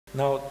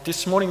Now,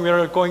 this morning we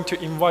are going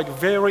to invite a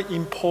very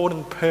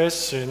important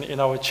person in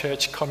our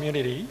church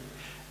community,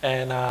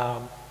 and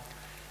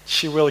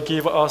she will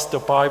give us the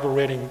Bible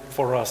reading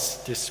for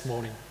us this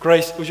morning.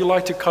 Grace, would you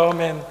like to come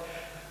and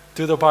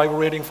do the Bible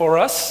reading for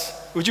us?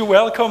 Would you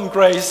welcome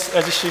Grace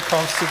as she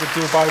comes to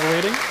do Bible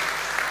reading?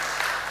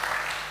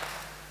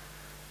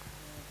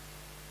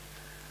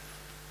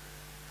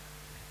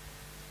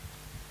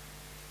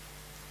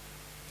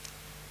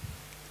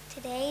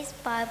 Today's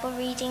Bible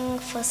reading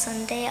for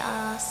Sunday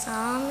are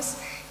Psalms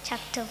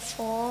chapter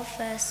 4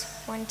 verse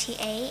 1 to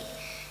 8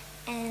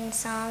 and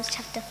Psalms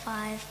chapter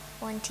 5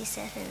 1 to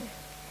 7.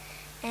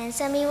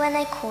 Answer me when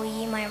I call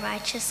you, my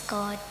righteous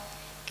God.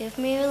 Give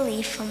me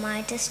relief from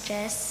my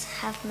distress.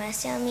 Have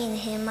mercy on me and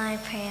hear my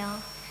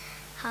prayer.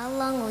 How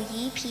long will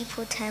ye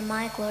people turn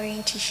my glory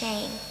into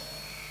shame?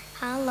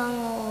 How long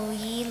will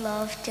ye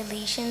love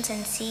delusions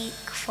and seek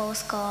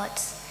false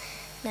gods?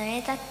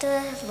 Know that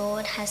the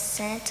Lord has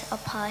set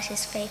apart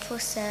his faithful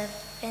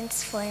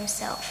servants for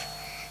himself.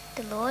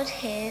 The Lord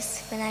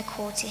hears when I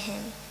call to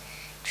him.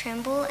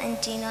 Tremble and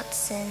do not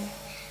sin.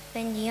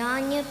 When you are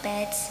on your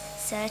beds,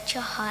 search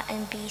your heart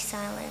and be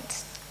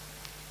silent.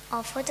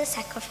 Offer the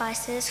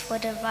sacrifices for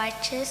the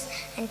righteous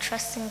and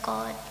trust in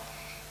God.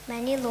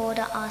 Many, Lord,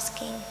 are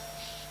asking,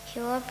 he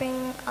will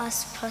bring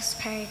us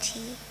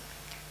prosperity.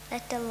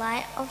 Let the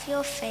light of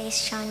your face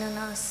shine on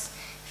us.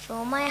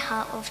 Fill my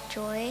heart with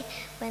joy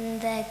when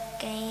the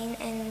gain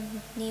and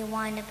new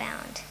wine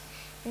abound.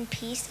 In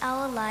peace I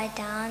will lie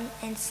down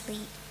and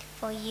sleep,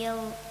 for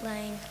you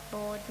alone,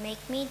 Lord,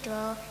 make me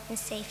dwell in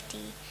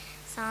safety.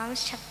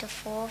 Psalms chapter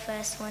 4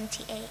 verse 1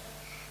 to 8.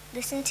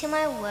 Listen to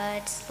my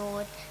words,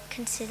 Lord.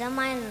 Consider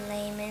my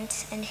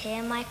lament and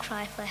hear my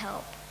cry for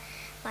help.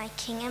 My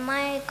King and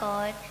my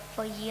God,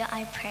 for you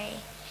I pray.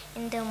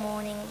 In the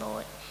morning,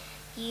 Lord,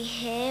 you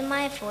hear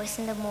my voice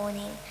in the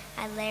morning.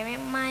 I lay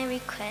my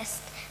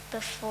request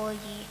before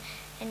you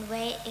and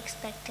wait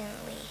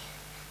expectantly.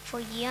 For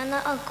you are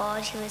not a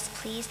God who is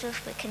pleased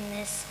with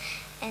wickedness,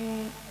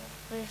 and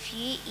with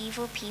you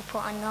evil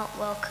people are not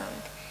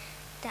welcomed.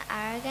 The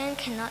arrogant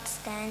cannot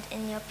stand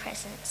in your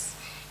presence.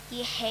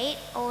 You hate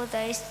all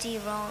those who do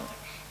wrong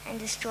and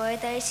destroy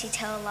those who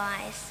tell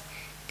lies.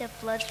 The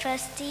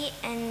bloodthirsty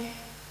and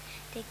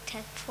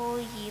deceitful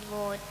you,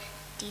 Lord,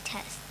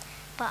 detest.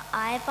 But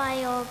I, by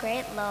your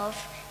great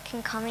love,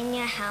 can come in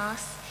your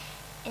house.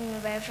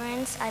 In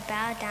reverence, I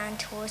bow down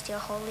towards your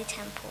holy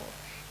temple.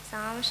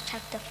 Psalms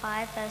chapter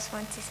 5, verse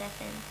 1 to 7.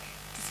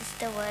 This is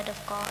the word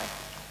of God.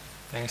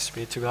 Thanks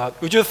be to God.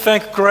 Would you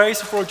thank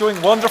Grace for doing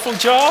a wonderful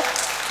job?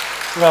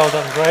 Well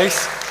done,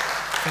 Grace.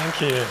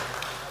 Thank you.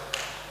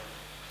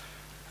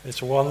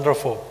 It's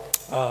wonderful.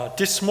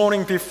 This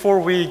morning, before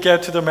we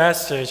get to the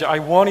message, I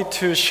wanted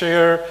to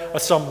share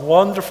some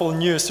wonderful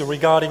news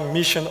regarding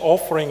mission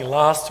offering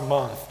last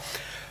month.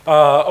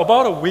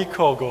 About a week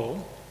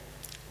ago,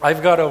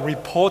 I've got a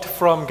report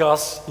from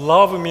God's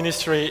Love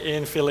Ministry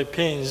in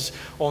Philippines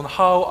on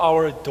how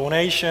our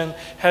donation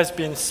has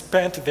been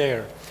spent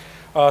there.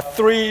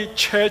 Three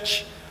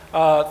churches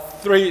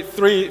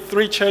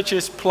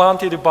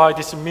planted by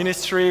this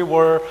ministry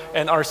were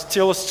and are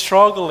still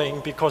struggling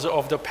because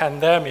of the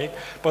pandemic.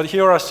 But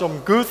here are some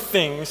good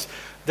things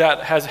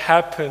that has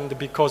happened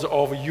because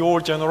of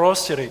your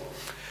generosity.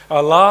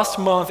 Last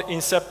month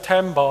in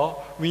September,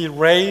 we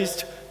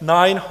raised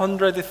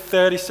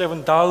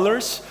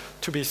 $937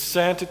 to be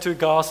sent to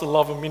God's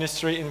Love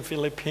Ministry in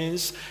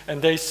Philippines,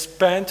 and they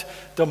spent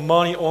the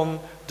money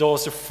on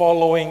those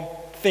following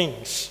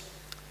things.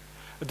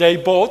 They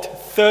bought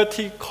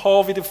 30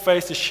 COVID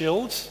face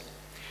shields,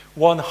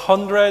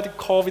 100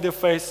 COVID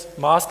face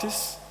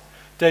masks.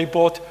 They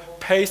bought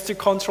pest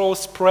control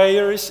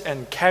sprayers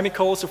and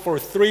chemicals for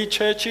 3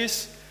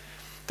 churches.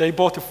 They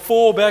bought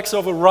 4 bags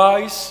of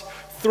rice,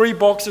 3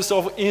 boxes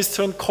of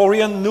instant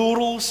Korean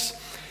noodles,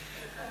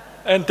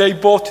 and they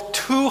bought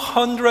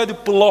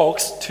 200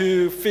 blocks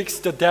to fix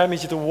the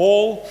damaged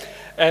wall,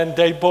 and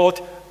they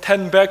bought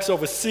 10 bags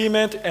of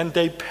cement, and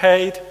they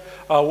paid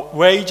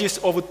wages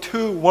of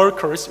 2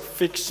 workers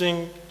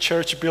fixing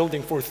church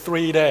building for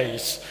 3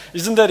 days.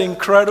 Isn't that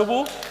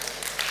incredible?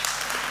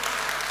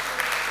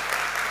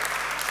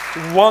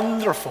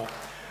 Wonderful.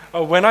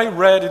 When I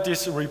read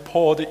this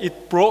report,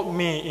 it brought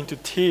me into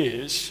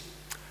tears.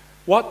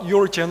 What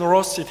your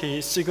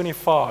generosity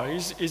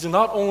signifies is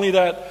not only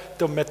that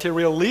the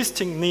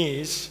materialistic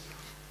needs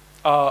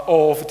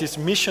of these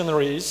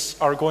missionaries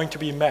are going to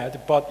be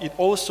met, but it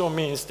also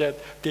means that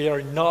they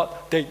are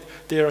not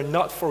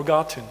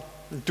forgotten,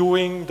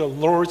 doing the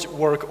Lord's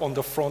work on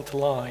the front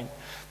line.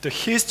 The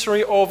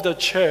history of the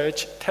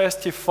church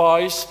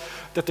testifies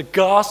that the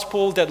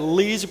gospel that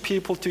leads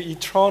people to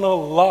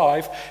eternal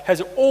life has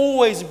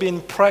always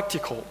been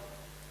practical.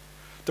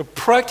 The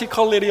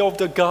practicality of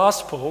the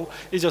gospel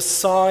is a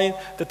sign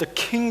that the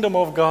kingdom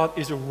of God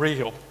is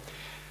real.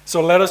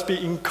 So let us be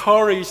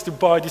encouraged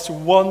by this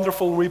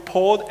wonderful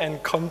report and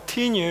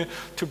continue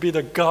to be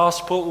the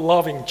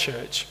gospel-loving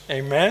church.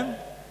 Amen?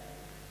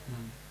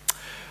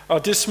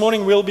 This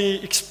morning we'll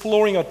be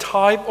exploring a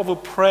type of a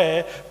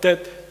prayer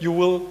that you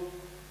will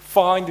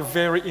find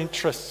very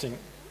interesting,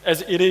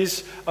 as it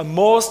is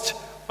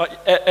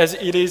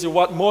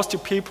what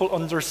most people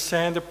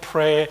understand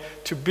prayer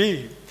to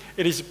be.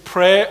 It is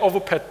prayer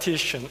of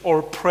petition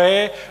or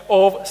prayer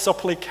of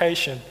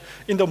supplication.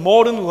 In the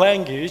modern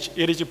language,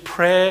 it is a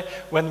prayer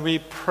when we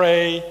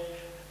pray.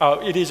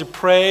 It is a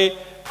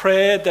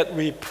prayer that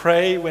we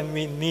pray when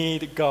we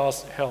need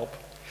God's help.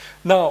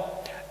 Now,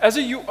 as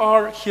you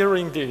are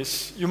hearing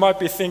this, you might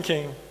be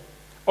thinking,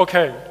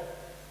 okay,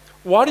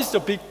 what is the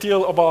big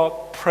deal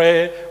about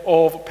prayer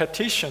of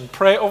petition?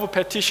 Prayer of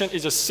petition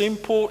is a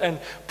simple and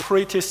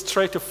pretty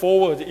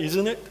straightforward,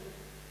 isn't it?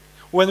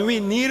 When we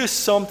need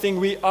something,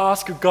 we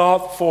ask God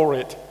for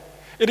it.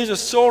 It is a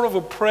sort of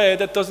a prayer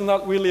that does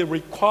not really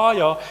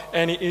require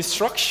any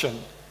instruction.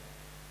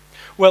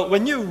 Well,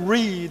 when you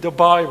read the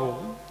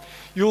Bible,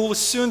 you will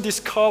soon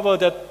discover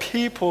that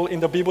people in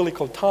the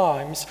biblical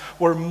times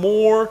were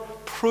more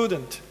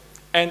prudent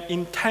and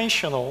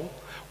intentional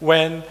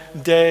when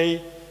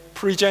they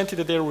presented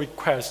their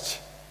requests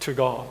to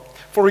God.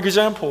 For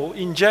example,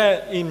 in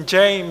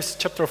James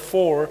chapter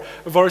 4,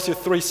 verse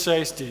 3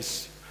 says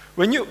this: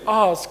 when you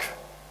ask,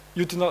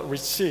 you do not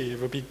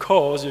receive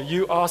because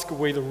you ask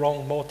with the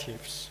wrong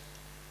motives.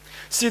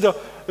 See, the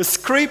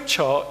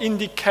scripture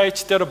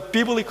indicates that a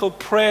biblical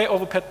prayer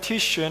of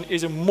petition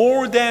is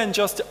more than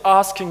just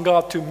asking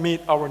God to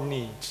meet our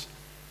needs.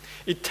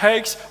 It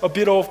takes a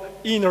bit of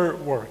inner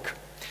work.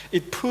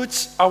 It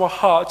puts our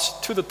hearts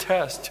to the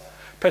test.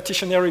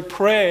 Petitionary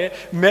prayer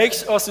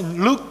makes us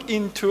look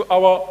into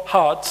our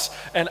hearts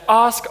and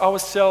ask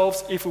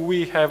ourselves if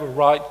we have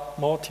right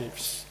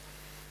motives.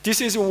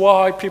 This is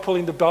why people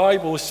in the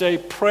Bible say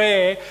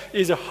prayer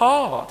is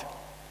hard.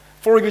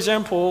 For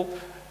example,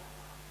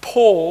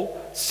 Paul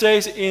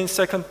says in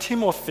 2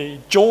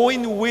 Timothy,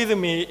 join with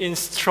me in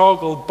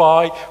struggle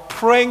by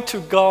praying to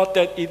God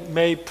that it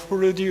may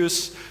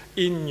produce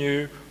in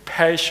you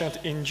patient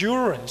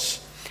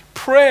endurance.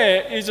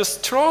 Prayer is a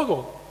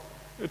struggle.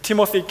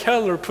 Timothy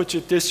Keller puts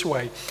it this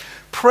way: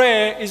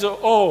 prayer is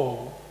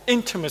all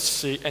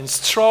intimacy and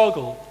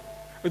struggle.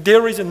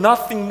 There is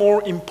nothing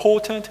more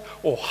important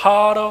or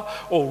harder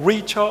or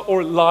richer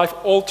or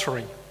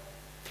life-altering.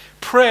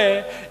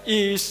 Prayer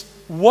is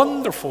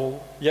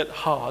wonderful yet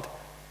hard.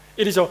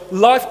 It is a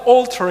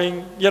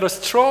life-altering yet a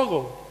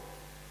struggle.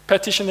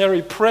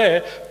 Petitionary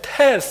prayer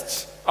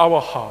tests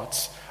our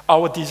hearts,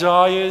 our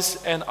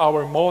desires, and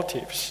our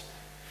motives.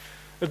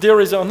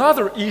 There is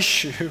another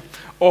issue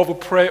of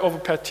prayer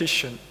of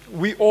petition.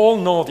 We all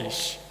know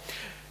this.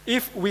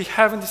 If we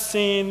haven't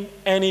seen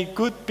any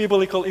good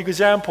biblical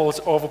examples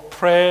of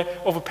prayer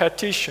of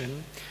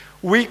petition,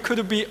 we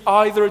could be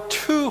either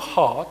too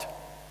hot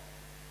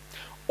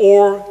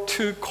or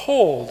too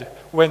cold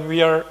when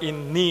we are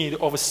in need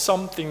of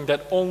something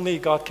that only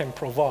God can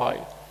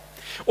provide.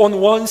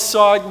 On one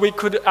side, we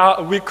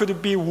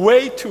could be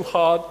way too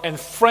hard and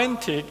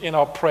frantic in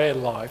our prayer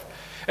life,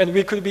 and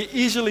we could be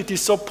easily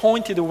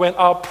disappointed when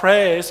our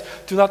prayers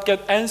do not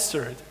get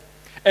answered.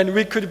 And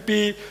we could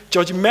be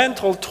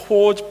judgmental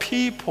towards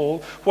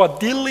people who are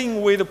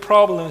dealing with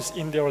problems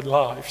in their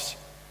lives.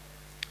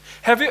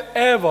 Have you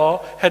ever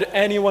had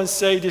anyone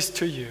say this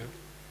to you?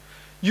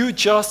 You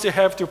just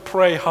have to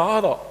pray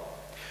harder.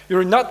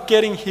 You're not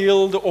getting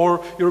healed,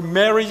 or your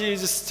marriage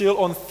is still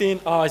on thin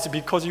ice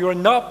because you are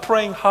not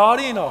praying hard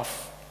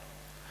enough.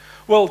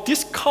 Well,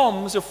 this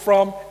comes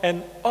from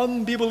an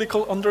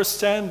unbiblical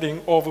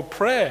understanding of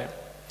prayer.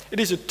 It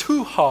is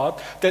too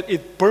hot that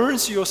it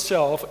burns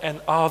yourself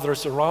and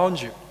others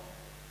around you.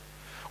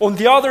 On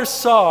the other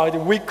side,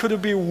 we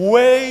could be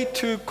way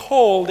too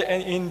cold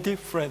and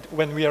indifferent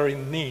when we are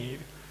in need.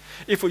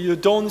 If you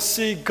don't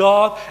see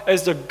God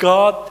as the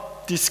God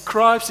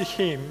describes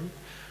Him,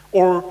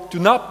 or do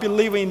not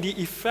believe in the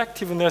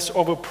effectiveness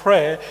of a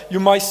prayer, you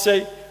might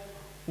say,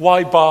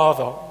 why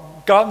bother?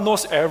 God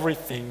knows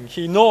everything.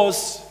 He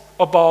knows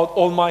about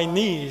all my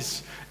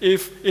needs.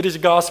 If it is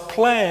God's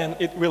plan,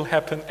 it will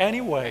happen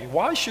anyway.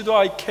 Why should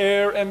I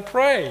care and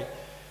pray?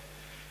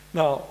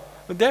 Now,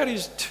 that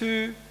is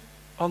too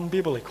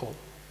unbiblical.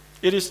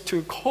 It is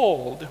too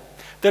cold.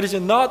 That is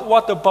not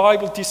what the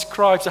Bible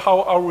describes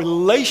how our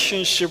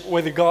relationship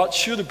with God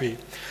should be.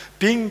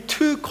 Being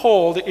too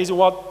cold is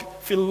what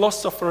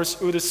philosophers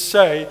would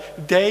say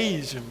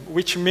deism,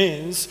 which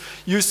means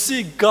you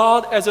see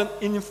God as an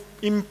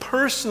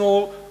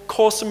impersonal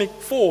cosmic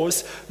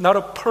force, not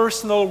a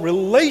personal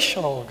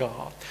relational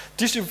God.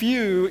 This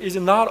view is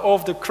not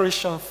of the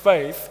Christian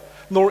faith,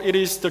 nor it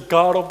is the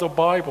God of the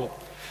Bible.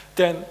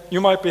 Then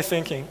you might be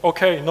thinking,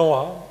 okay,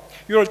 Noah,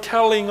 you're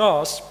telling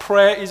us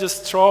prayer is a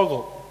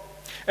struggle,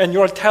 and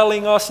you're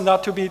telling us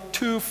not to be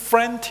too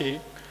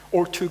frantic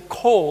or too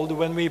cold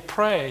when we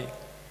pray.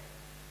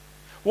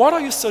 What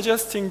are you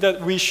suggesting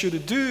that we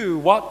should do?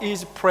 What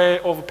is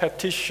prayer of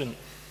petition?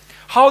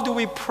 How do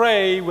we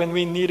pray when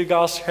we need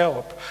God's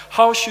help?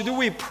 How should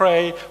we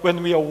pray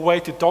when we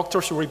await the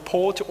doctor's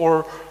report,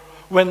 or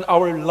when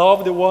our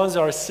loved ones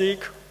are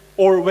sick,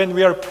 or when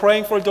we are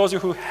praying for those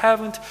who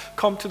haven't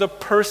come to the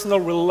personal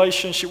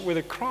relationship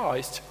with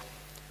Christ?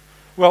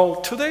 Well,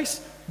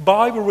 today's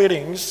Bible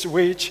readings,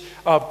 which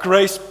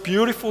Grace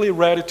beautifully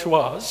read to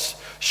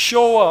us,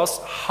 show us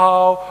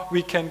how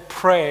we can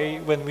pray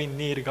when we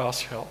need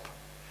God's help.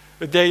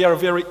 They are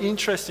very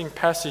interesting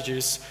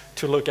passages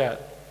to look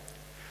at.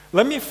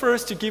 Let me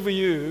first give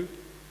you,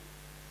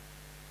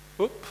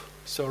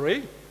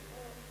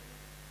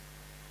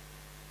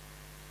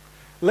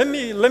 Let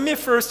me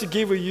first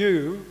give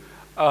you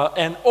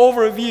an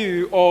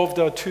overview of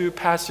the two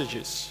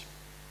passages.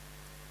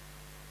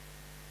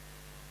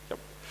 Yep.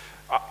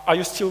 Are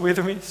you still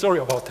with me? Sorry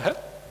about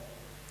that.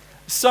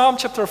 Psalm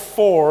chapter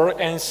 4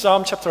 and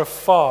Psalm chapter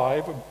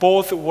 5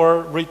 both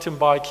were written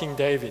by King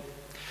David.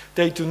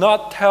 They do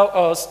not tell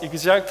us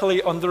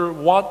exactly under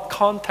what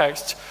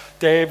context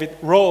David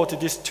wrote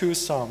these two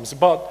psalms.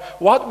 But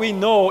what we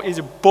know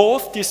is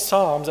both these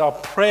psalms are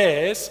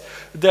prayers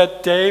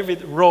that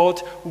David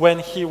wrote when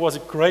he was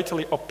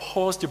greatly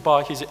opposed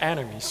by his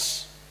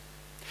enemies.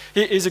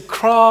 He is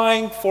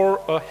crying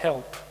for a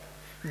help.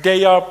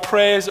 They are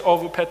prayers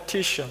of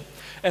petition.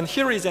 And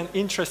here is an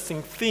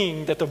interesting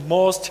thing that the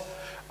most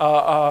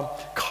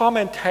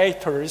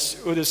commentators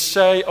would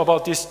say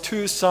about these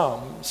two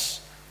psalms.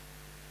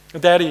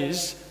 That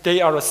is,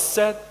 they are a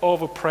set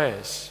of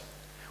prayers.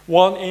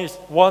 One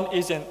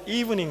is an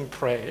evening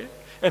prayer,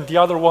 and the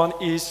other one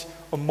is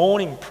a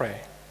morning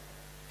prayer.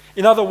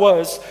 In other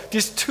words,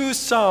 these two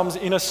psalms,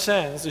 in a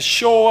sense,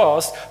 show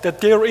us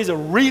that there is a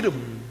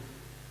rhythm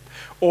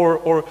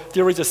or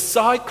there is a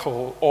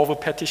cycle of a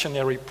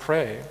petitionary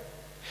prayer.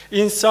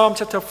 In Psalm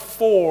chapter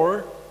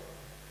 4,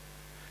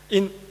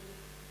 in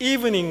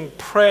evening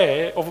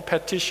prayer of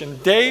petition,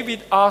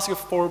 David asks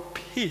for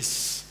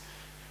peace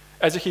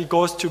as he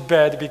goes to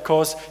bed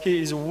because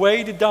he is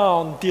weighed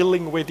down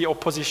dealing with the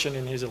opposition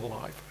in his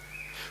life.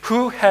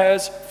 Who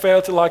has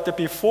felt like that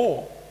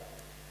before?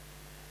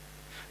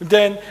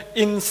 Then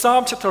in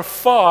Psalm chapter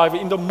 5,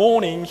 in the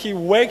morning, he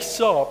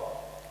wakes up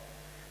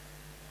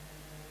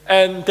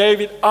and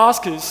David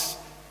asks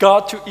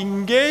God to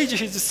engage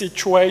his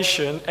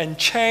situation and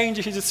change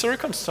his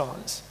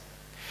circumstance.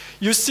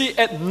 You see,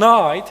 at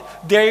night,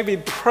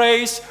 David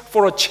prays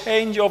for a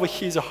change of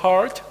his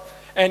heart,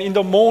 and in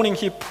the morning,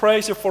 he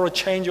prays for a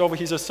change of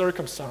his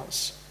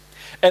circumstance.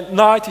 At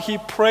night, he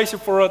prays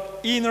for an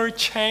inner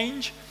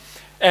change,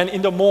 and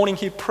in the morning,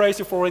 he prays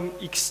for an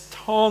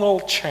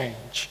external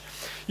change.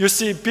 You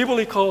see,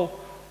 biblical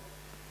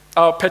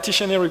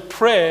petitionary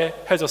prayer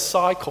has a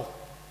cycle.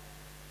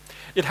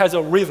 It has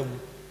a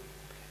rhythm.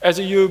 As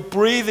you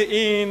breathe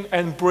in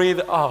and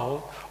breathe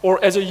out,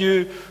 or as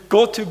you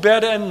go to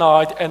bed at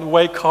night and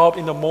wake up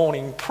in the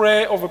morning,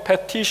 prayer of a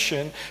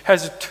petition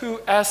has two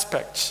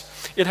aspects.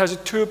 It has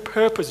two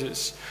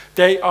purposes.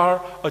 They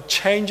are a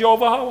change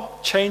of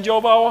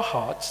our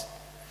hearts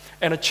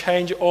and a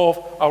change of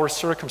our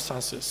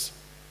circumstances.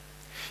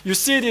 You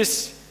see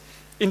this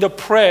in the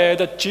prayer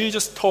that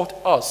Jesus taught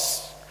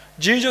us.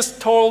 Jesus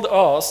told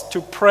us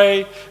to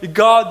pray,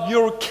 God,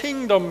 your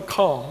kingdom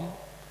come.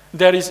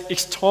 That is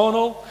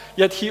external,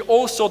 yet he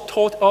also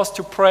taught us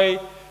to pray,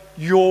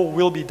 your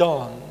will be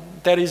done.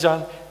 That is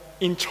an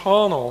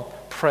internal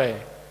prayer.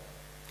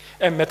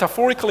 And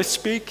metaphorically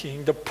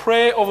speaking, the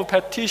prayer of a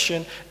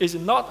petition is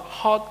not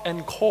hot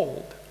and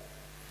cold,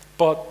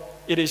 but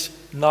it is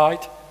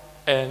night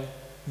and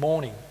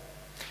morning.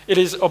 It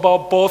is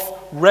about both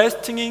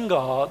resting in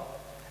God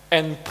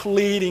and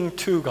pleading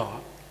to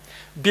God.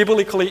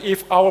 Biblically,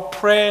 if our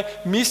prayer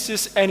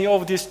misses any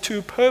of these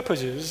two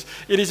purposes,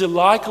 it is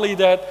likely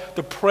that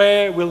the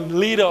prayer will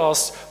lead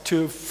us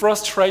to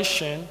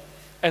frustration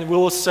and we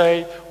will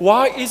say,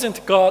 why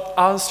isn't God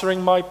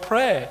answering my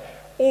prayer?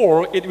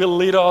 Or it will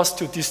lead us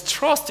to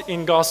distrust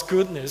in God's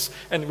goodness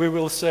and we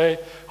will say,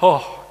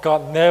 oh,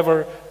 God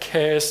never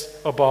cares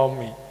about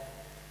me.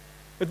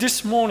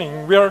 This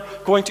morning, we are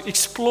going to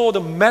explore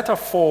the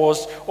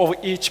metaphors of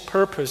each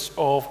purpose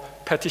of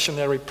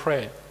petitionary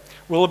prayer.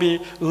 We'll be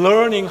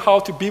learning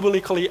how to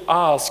biblically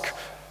ask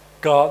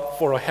God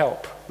for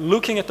help,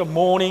 looking at the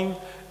morning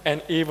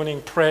and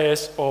evening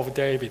prayers of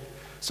David.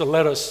 So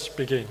let us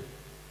begin.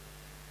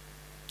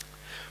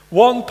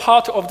 One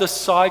part of the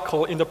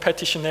cycle in the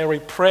petitionary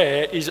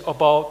prayer is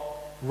about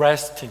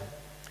resting.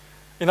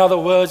 In other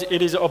words,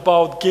 it is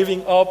about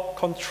giving up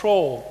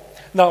control.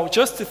 Now,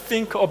 just to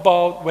think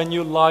about when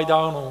you lie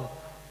down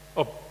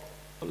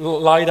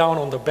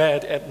on the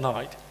bed at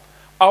night.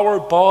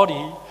 Our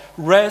body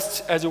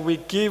rests as we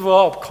give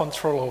up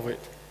control of it.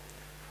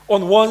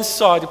 On one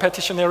side, the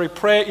petitionary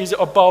prayer is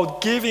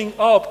about giving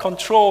up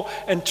control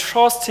and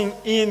trusting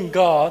in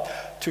God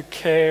to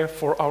care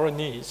for our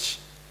needs.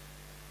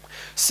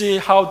 See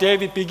how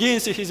David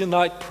begins his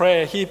night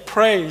prayer. He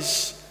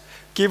prays,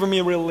 give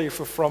me relief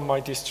from my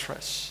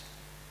distress.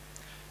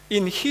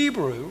 In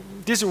Hebrew,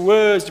 these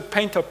words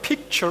paint a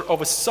picture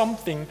of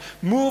something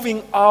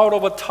moving out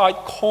of a tight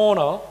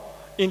corner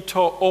into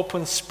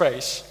open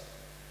space.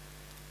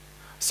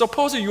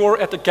 Suppose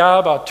you're at the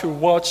GABA to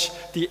watch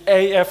the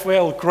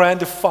AFL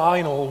Grand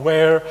Final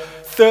where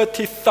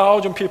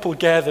 30,000 people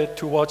gathered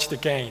to watch the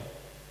game.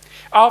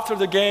 After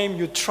the game,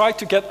 you try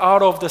to get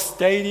out of the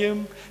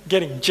stadium,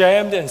 getting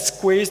jammed and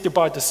squeezed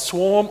by the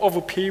swarm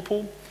of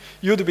people.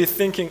 You'd be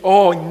thinking,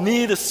 oh, I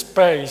need a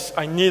space.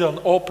 I need an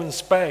open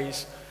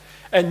space.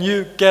 And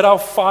you get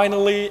out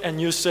finally and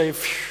you say,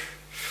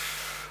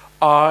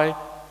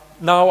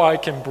 now I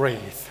can breathe.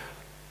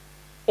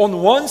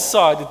 On one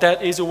side,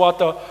 that is what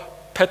the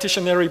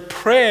petitionary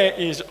prayer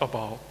is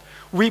about.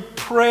 We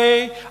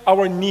pray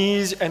our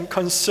needs and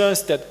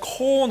concerns that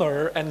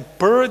corner and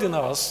burden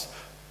us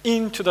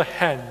into the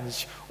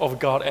hands of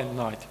God at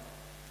night.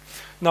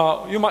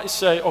 Now, you might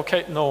say,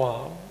 okay,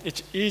 Noah,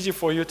 it's easy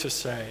for you to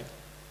say,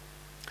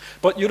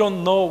 but you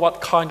don't know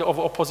what kind of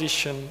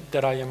opposition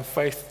that I am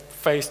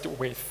faced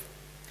with.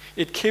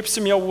 It keeps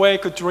me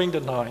awake during the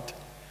night,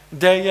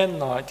 day and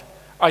night.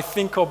 I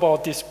think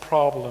about this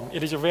problem.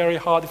 It is very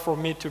hard for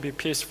me to be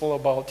peaceful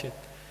about it.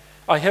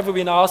 I have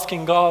been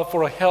asking God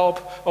for help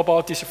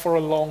about this for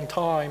a long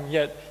time,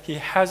 yet He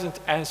hasn't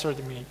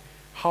answered me.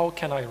 How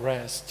can I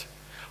rest?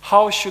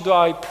 How should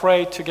I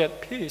pray to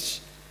get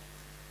peace?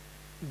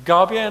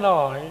 Gabi and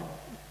I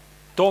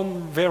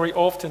don't very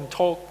often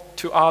talk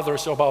to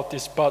others about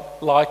this,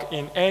 but like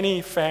in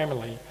any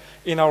family,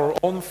 in our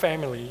own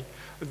family,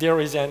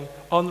 there is an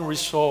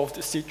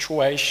unresolved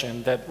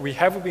situation that we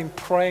have been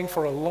praying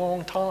for a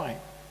long time.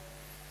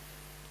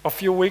 A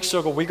few weeks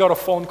ago, we got a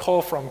phone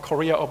call from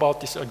Korea about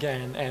this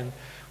again, and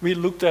we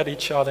looked at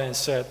each other and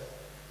said,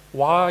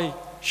 why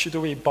should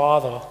we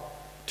bother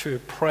to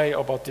pray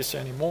about this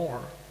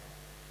anymore?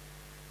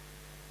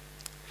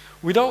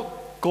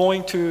 Without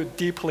going too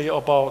deeply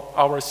about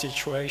our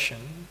situation,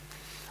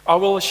 I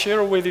will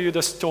share with you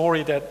the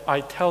story that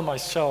I tell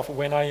myself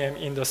when I am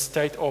in the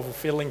state of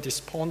feeling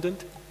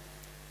despondent,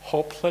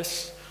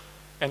 hopeless,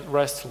 and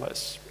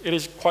restless. It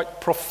is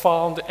quite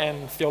profound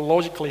and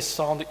theologically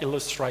sound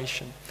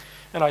illustration,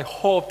 and I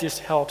hope this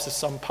helps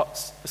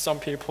some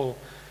people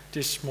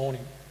this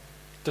morning.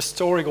 The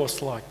story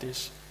goes like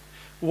this.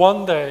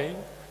 One day,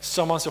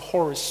 someone's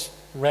horse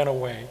ran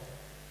away.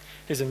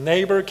 His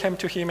neighbor came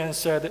to him and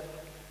said,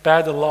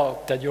 bad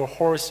luck that your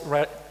horse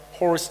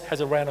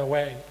has run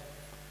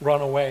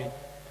away.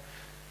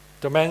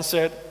 The man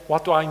said,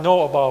 what do I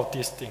know about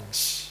these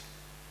things?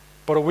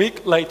 But a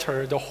week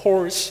later, the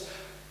horse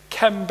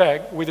came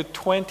back with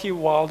 20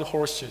 wild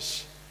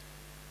horses.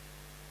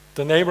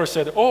 The neighbor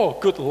said, oh,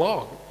 good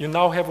luck. You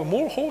now have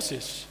more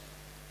horses.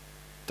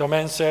 The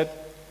man said,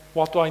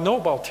 what do I know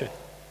about it?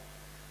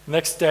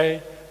 Next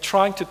day,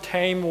 trying to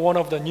tame one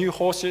of the new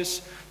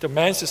horses, the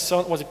man's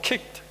son was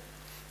kicked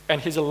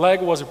and his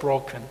leg was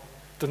broken.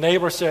 The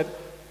neighbor said,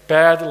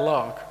 bad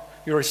luck.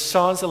 Your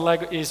son's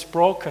leg is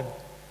broken.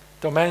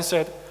 The man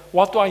said,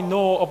 what do I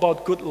know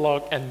about good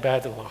luck and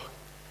bad luck?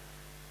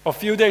 A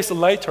few days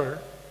later,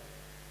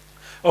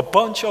 a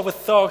bunch of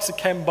thugs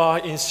came by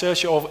in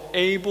search of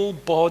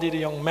able-bodied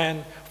young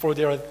men for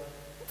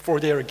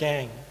their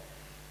gang.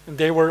 And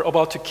they were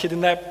about to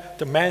kidnap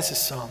the man's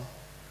son.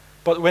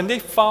 But when they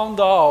found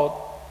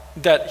out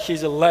that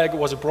his leg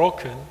was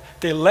broken,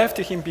 they left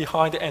him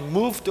behind and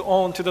moved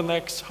on to the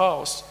next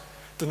house.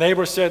 The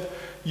neighbor said,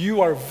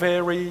 you are a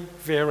very,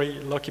 very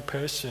lucky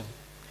person.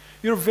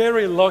 You're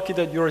very lucky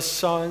that your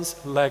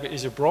son's leg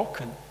is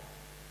broken.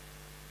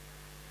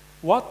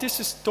 What this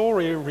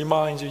story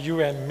reminds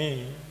you and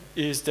me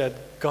is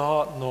that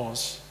God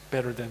knows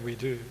better than we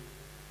do.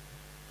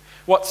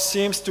 What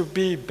seems to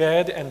be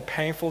bad and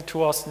painful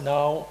to us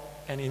now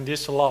and in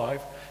this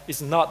life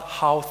is not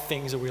how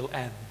things will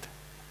end.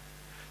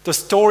 The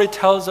story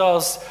tells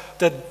us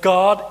that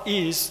God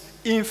is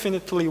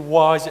infinitely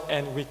wise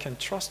and we can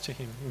trust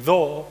Him,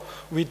 though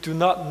we do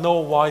not know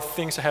why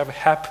things have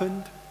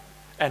happened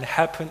and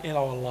happen in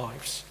our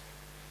lives.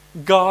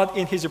 God,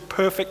 in His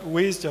perfect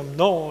wisdom,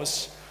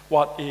 knows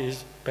what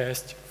is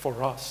best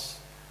for us.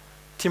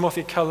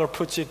 Timothy Keller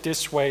puts it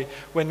this way: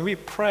 when we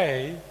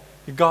pray,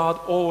 God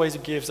always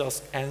gives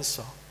us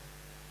answer.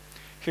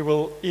 He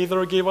will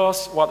either give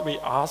us what we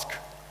ask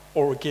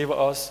or give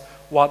us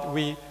what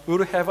we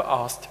would have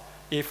asked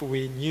if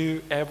we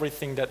knew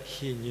everything that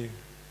He knew.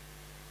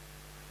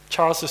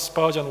 Charles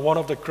Spurgeon, one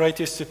of the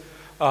greatest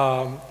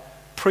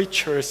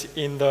preachers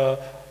in the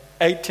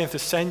 18th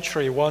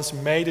century, once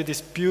made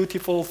this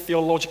beautiful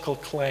theological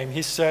claim.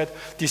 He said,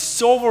 the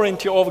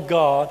sovereignty of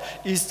God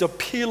is the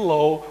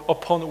pillow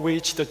upon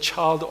which the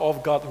child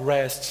of God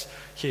rests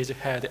his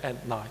head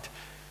at night,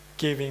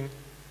 giving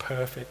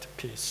perfect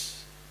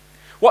peace.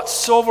 What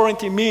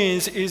sovereignty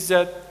means is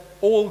that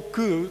all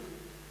good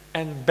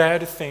and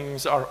bad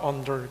things are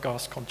under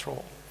God's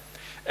control.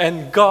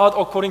 And God,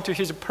 according to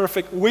His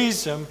perfect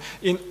wisdom,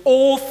 in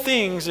all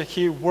things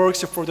He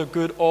works for the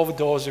good of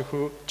those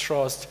who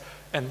trust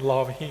and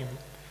love Him.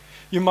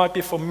 You might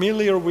be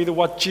familiar with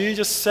what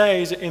Jesus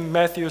says in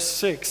Matthew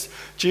 6.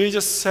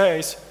 Jesus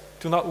says,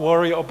 do not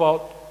worry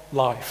about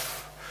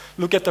life.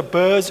 Look at the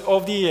birds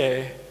of the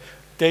air.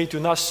 They do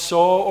not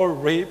sow or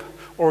reap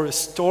or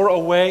store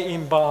away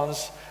in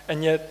barns,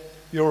 and yet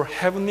your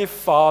heavenly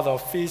Father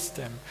feeds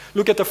them.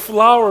 Look at the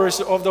flowers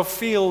of the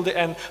field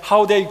and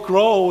how they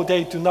grow.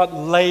 They do not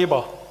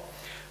labor.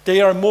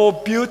 They are more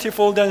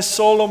beautiful than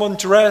Solomon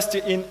dressed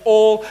in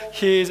all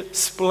his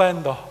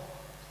splendor.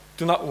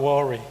 Do not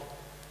worry.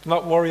 Do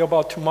not worry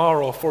about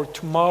tomorrow, for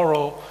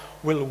tomorrow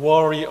will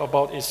worry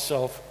about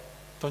itself.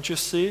 Don't you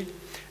see?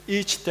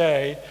 Each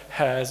day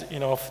has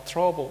enough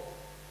trouble.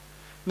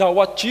 Now,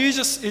 what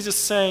Jesus is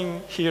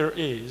saying here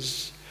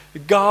is,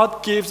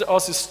 God gives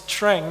us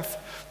strength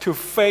to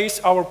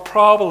face our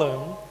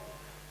problem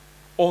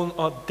on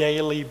a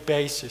daily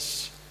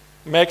basis.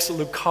 Max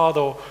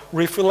Lucado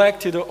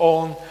reflected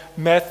on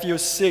Matthew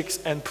 6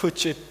 and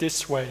puts it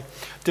this way.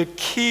 The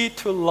key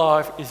to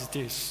life is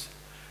this: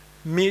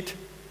 meet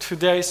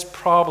today's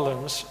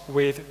problems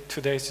with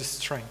today's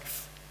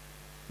strength.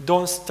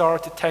 Don't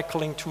start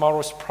tackling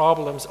tomorrow's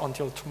problems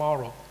until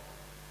tomorrow.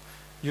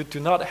 You do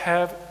not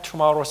have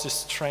tomorrow's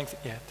strength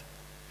yet.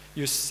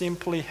 You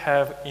simply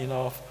have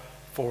enough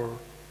for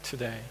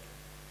today.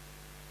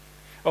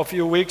 A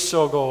few weeks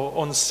ago,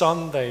 on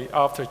Sunday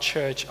after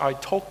church, I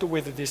talked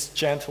with this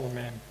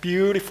gentleman,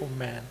 beautiful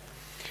man,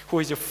 who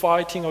is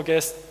fighting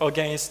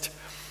against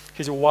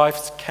his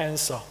wife's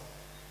cancer.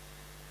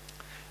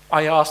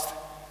 I asked,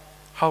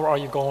 "How are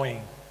you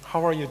going?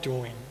 How are you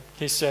doing?"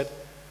 He said,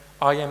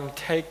 "I am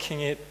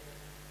taking it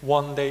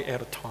one day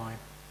at a time.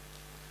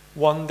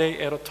 One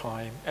day at a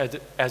time,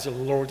 as the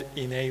Lord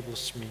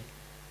enables me."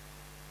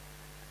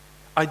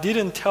 I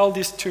didn't tell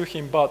this to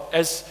him, but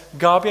as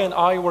Gabi and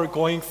I were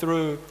going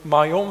through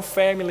my own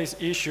family's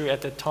issue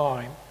at the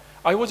time,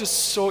 I was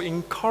just so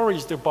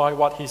encouraged by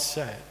what he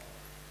said.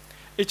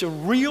 It's a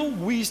real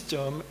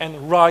wisdom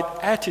and right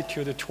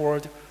attitude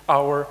toward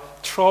our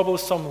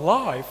troublesome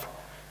life.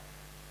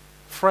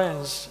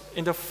 Friends,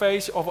 in the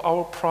face of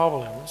our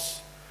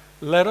problems,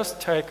 let us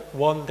take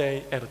one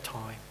day at a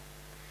time,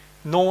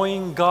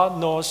 knowing God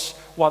knows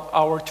what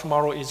our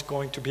tomorrow is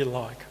going to be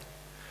like.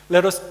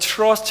 Let us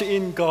trust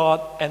in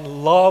God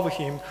and love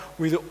Him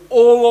with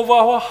all of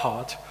our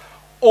heart,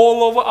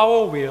 all of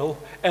our will,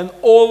 and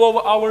all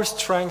of our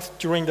strength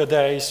during the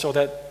day, so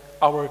that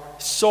our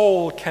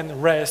soul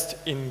can rest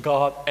in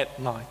God at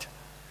night,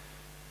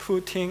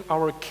 putting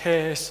our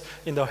cares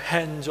in the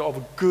hands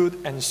of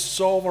good and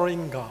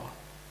sovereign God.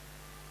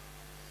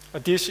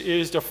 This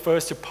is the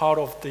first part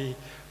of the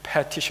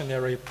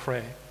petitionary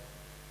prayer.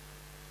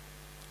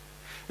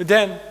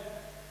 Then,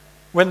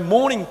 when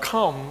morning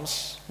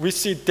comes, we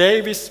see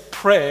David's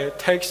prayer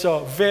takes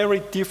a very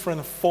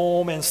different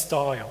form and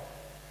style.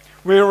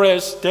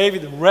 Whereas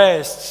David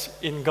rests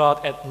in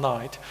God at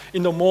night,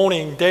 in the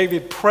morning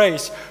David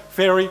prays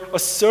very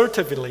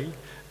assertively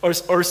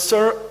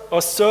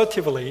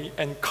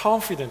and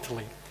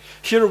confidently.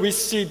 Here we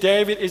see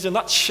David is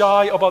not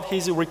shy about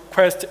his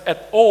request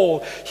at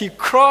all. He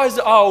cries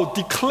out,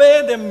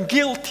 "Declare them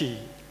guilty.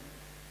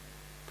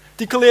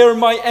 Declare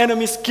my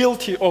enemies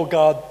guilty, O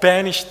God,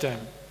 banish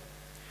them."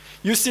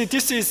 You see,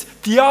 this is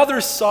the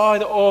other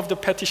side of the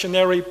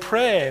petitionary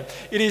prayer.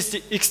 It is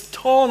the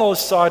external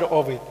side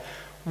of it.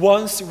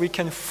 Once we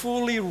can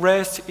fully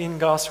rest in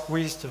God's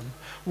wisdom,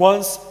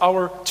 once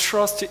our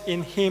trust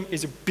in Him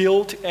is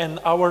built and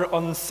our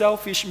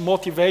unselfish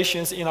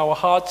motivations in our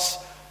hearts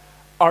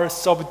are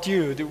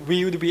subdued,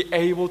 we would be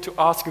able to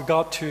ask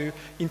God to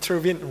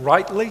intervene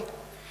rightly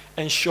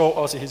and show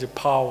us His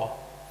power.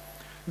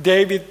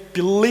 David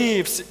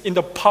believes in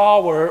the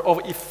power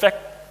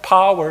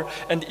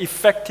and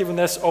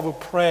effectiveness of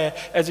prayer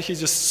as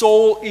his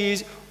soul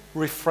is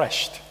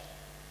refreshed.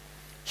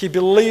 He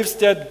believes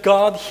that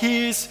God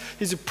hears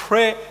his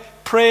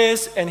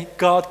prayers and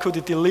God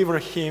could deliver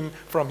him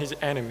from his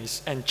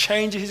enemies and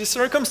change his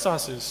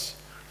circumstances.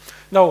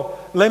 Now,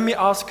 let me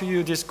ask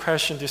you this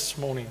question this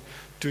morning.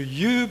 Do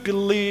you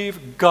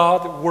believe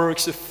God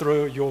works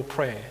through your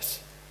prayers?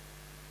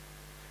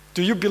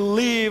 Do you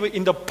believe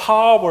in the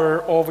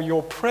power of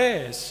your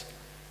prayers?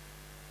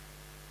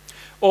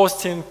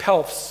 Austin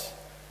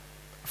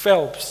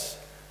Phelps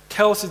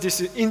tells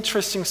this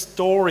interesting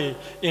story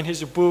in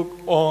his book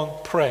on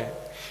prayer.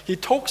 He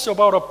talks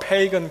about a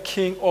pagan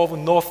king of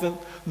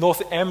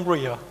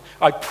Northumbria.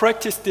 I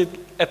practiced it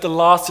at the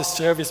last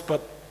service,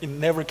 but it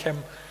never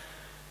came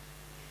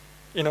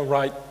in a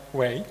right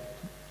way.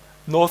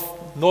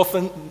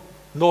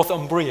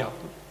 Northumbria.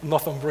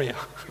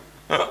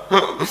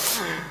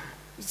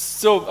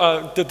 So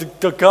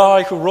the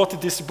guy who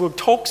wrote this book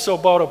talks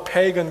about a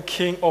pagan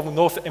king of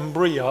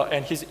Northumbria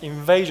and his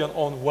invasion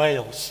on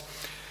Wales.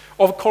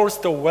 Of course,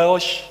 the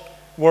Welsh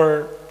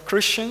were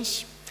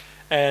Christians,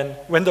 and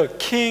when the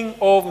king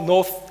of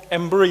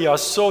Northumbria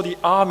saw the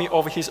army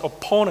of his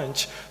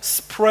opponent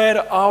spread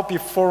out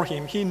before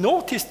him, he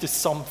noticed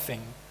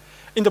something.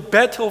 In the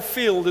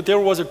battlefield, there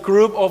was a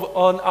group of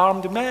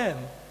unarmed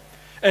men,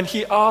 and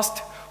he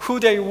asked who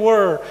they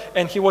were,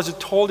 and he was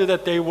told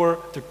that they were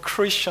the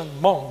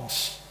Christian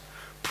monks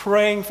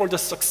praying for the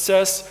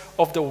success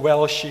of the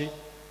Welsh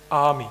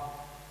army.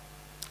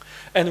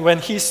 And when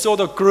he saw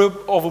the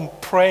group of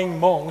praying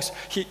monks,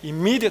 he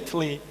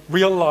immediately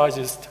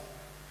realized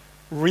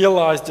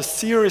the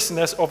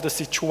seriousness of the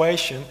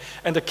situation,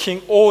 and the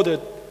king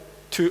ordered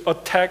to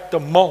attack the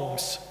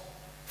monks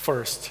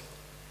first.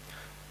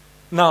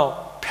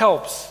 Now,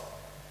 Phelps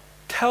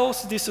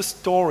tells this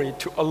story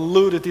to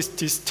allude to this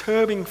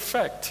disturbing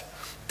fact.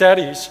 That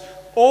is,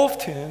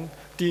 often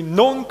the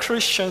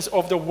non-Christians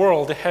of the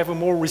world have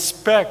more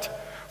respect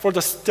for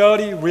the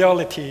study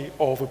reality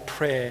of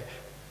prayer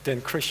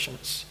than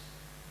Christians.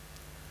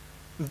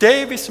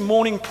 David's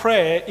morning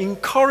prayer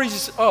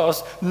encourages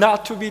us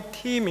not to be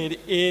timid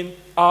in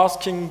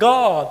asking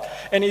God,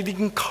 and it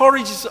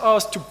encourages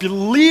us to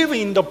believe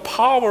in the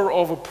power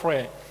of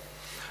prayer.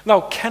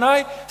 Now, can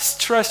I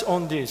stress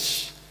on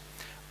this?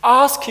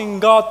 Asking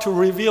God to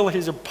reveal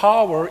His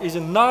power is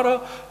not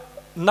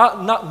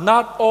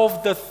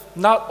of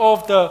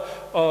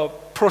the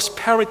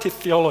prosperity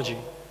theology.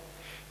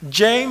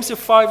 James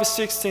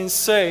 5:16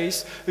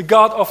 says,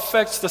 God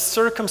affects the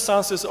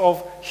circumstances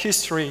of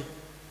history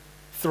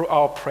through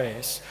our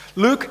prayers.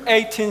 Luke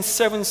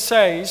 18:7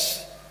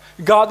 says,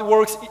 God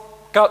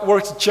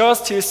works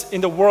justice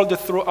in the world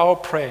through our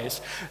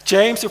prayers.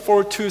 James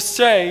 4:2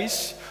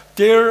 says,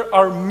 there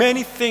are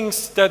many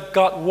things that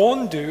God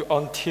won't do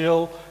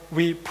until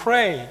we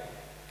pray.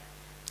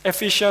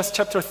 Ephesians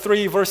chapter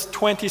 3 verse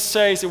 20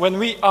 says, when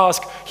we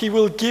ask, He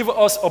will give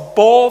us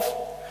above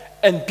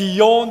and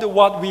beyond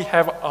what we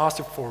have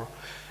asked for.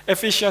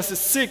 Ephesians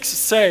 6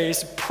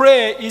 says,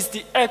 prayer is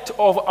the act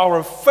of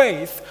our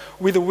faith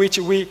with which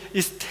we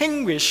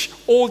extinguish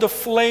all the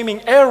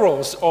flaming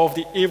arrows of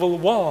the evil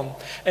one.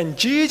 And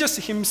Jesus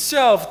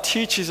Himself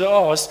teaches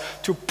us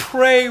to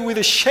pray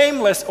with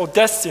shameless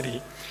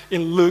audacity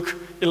in Luke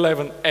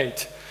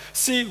 11:8.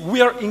 See,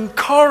 we are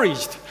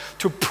encouraged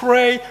to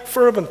pray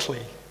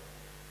fervently.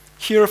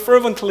 Here,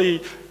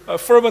 fervently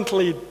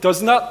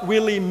does not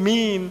really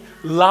mean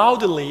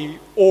loudly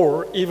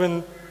or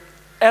even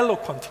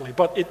eloquently,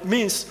 but it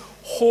means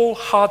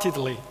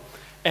wholeheartedly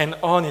and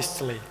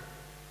honestly.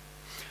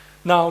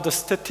 Now, the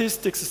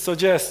statistics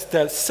suggest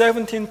that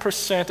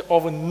 17%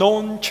 of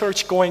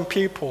non-church-going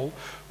people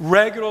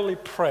regularly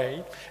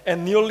pray,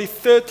 and nearly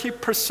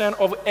 30%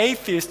 of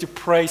atheists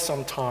pray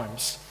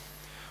sometimes.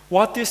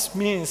 What this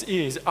means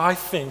is, I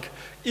think,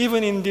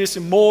 even in this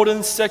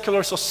modern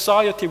secular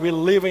society we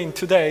live in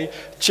today,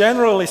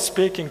 generally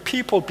speaking,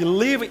 people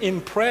believe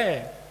in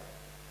prayer.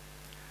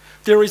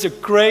 There is a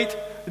great,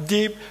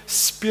 deep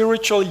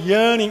spiritual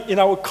yearning in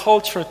our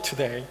culture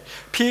today.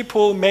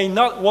 People may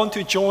not want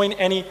to join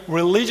any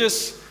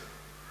religious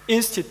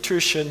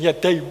institution,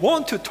 yet they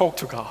want to talk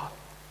to God.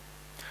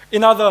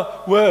 In other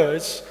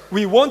words,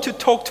 we want to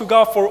talk to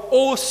God for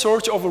all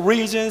sorts of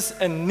reasons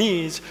and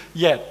needs,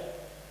 yet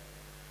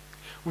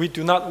we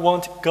do not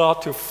want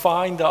God to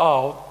find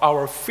out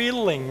our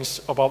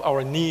feelings about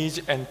our needs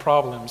and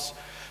problems.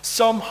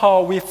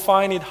 Somehow we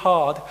find it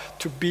hard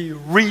to be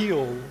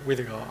real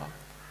with God.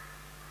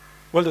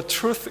 Well, the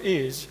truth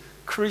is,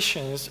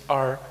 Christians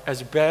are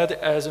as bad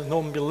as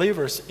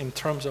non-believers in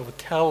terms of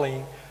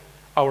telling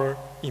our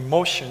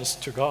emotions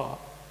to God.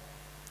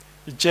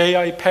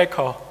 J.I.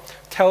 Packer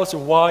tells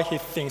why he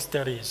thinks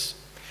that is.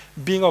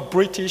 Being a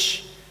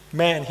British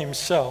man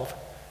himself,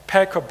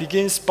 Packer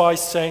begins by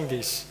saying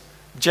this: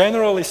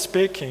 generally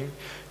speaking,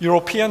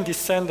 European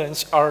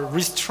descendants are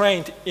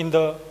restrained in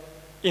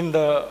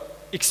the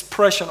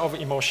expression of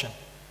emotion.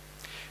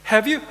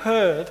 Have you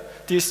heard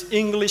this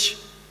English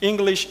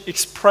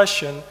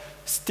expression,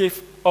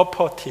 stiff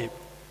upper lip?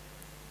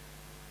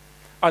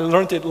 I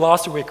learned it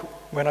last week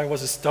when I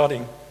was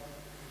studying.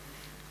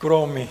 Good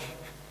on me.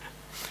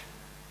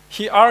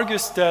 He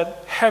argues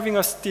that having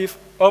a stiff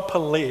upper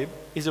lip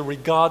is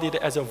regarded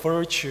as a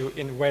virtue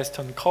in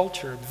Western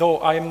culture, though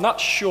I am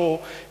not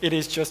sure it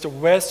is just a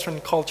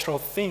Western cultural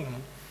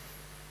thing.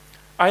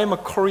 I am a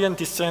Korean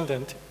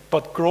descendant,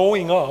 but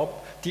growing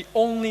up, the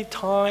only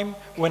time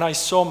when I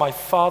saw my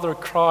father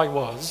cry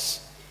was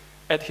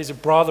at his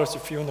brother's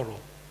funeral.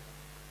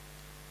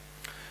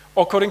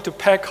 According to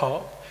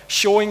Packer,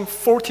 showing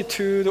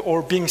fortitude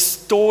or being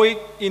stoic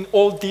in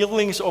all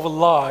dealings of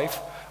life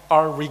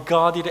are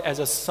regarded as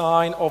a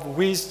sign of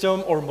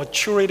wisdom or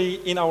maturity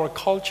in our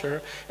culture,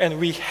 and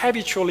we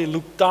habitually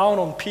look down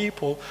on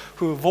people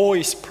who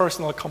voice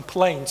personal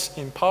complaints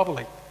in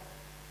public.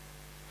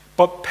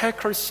 But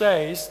Packer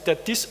says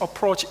that this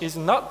approach is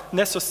not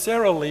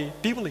necessarily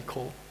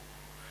biblical.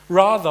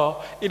 Rather,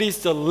 it is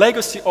the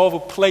legacy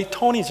of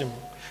Platonism.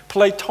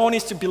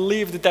 Platonists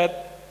believed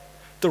that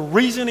the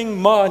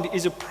reasoning mind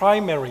is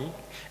primary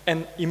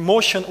and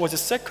emotion was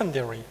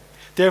secondary.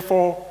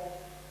 Therefore,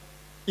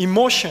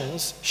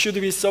 emotions should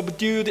be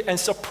subdued and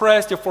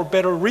suppressed for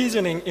better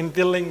reasoning in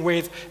dealing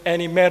with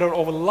any matter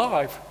of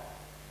life.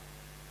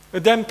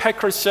 Then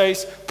Packer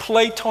says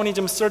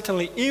Platonism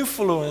certainly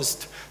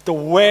influenced the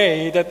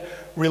way that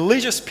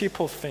religious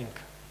people think.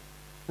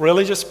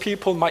 Religious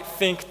people might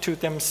think to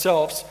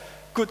themselves,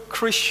 good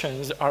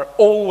Christians are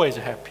always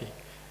happy,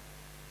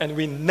 and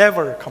we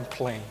never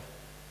complain.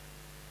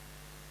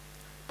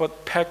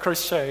 But Packer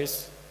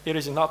says it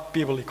is not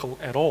biblical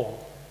at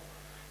all.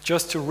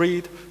 Just to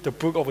read the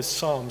book of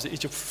Psalms,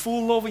 it's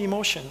full of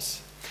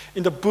emotions.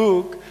 In the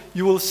book,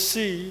 you will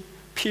see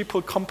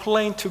people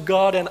complain to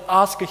God and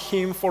ask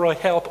Him for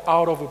help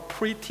out of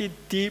pretty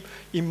deep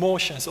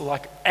emotions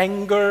like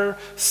anger,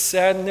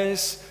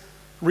 sadness,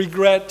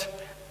 regret,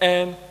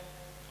 and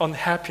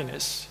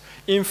unhappiness.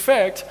 In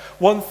fact,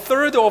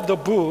 1/3 of the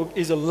book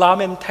is a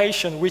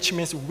lamentation, which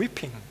means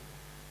weeping.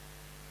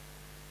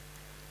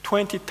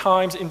 20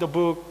 times in the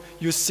book,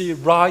 you see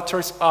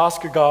writers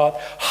ask God,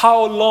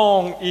 how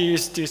long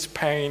is this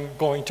pain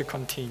going to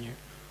continue?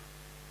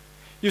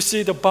 You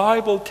see, the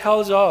Bible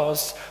tells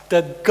us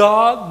that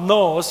God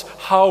knows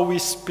how we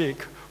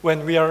speak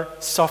when we are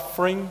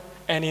suffering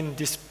and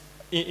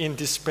in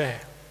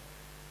despair.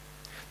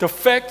 The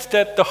fact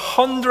that the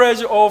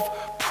hundreds of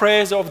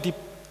prayers of the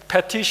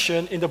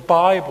petition in the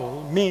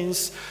Bible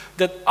means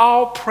that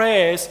our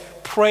prayers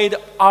prayed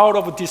out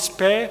of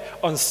despair,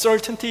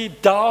 uncertainty,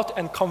 doubt,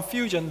 and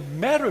confusion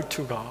matter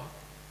to God.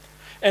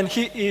 And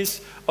He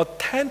is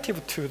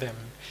attentive to them.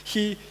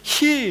 He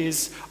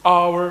hears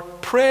our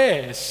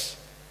prayers.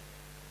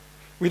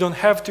 We don't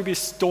have to be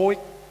stoic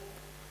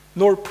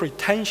nor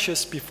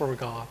pretentious before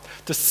God.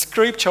 The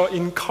scripture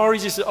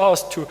encourages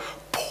us to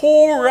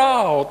pour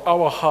out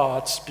our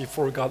hearts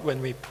before God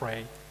when we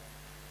pray.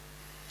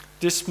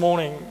 This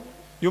morning,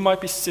 you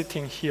might be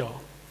sitting here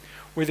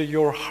with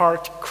your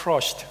heart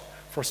crushed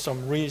for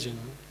some reason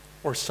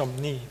or some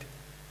need.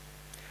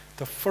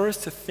 The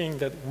first thing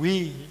that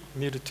we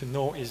need to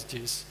know is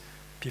this: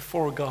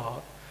 before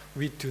God,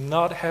 we do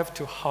not have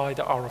to hide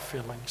our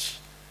feelings.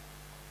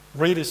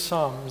 Read the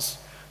Psalms.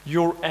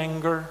 Your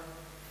anger,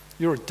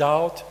 your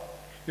doubt,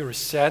 your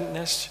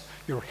sadness,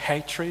 your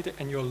hatred,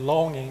 and your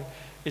longing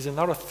is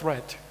not a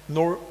threat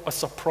nor a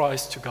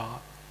surprise to God.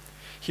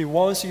 He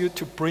wants you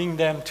to bring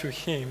them to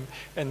Him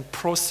and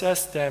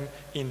process them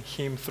in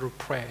Him through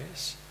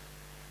prayers.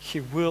 He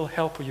will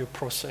help you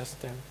process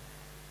them.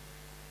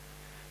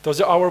 Does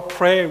our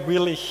prayer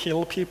really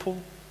heal people?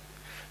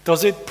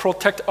 Does it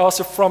protect us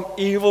from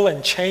evil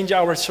and change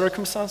our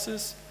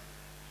circumstances?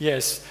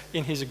 Yes,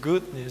 in His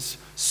goodness,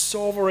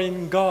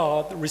 sovereign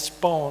God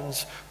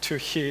responds to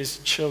His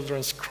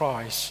children's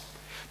cries.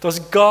 Does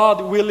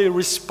God really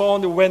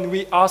respond when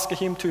we ask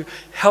Him to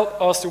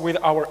help us with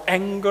our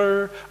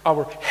anger,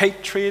 our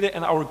hatred,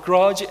 and our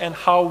grudge, and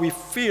how we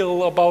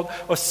feel about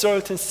a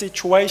certain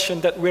situation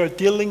that we are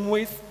dealing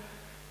with?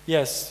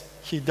 Yes,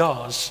 He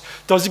does.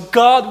 Does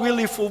God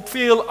really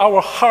fulfill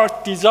our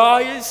heart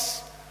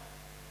desires?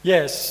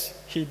 Yes,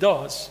 He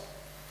does.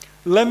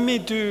 Let me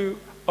do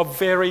a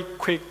very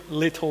quick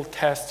little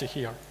test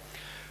here.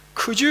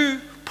 Could you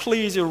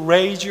please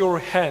raise your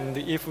hand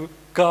if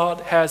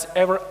God has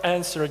ever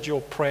answered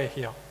your prayer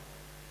here?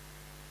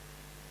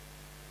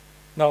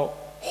 Now,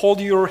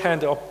 hold your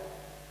hand up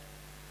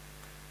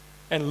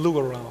and look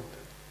around.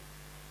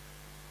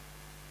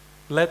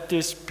 Let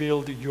this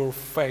build your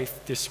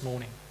faith this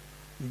morning.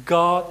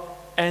 God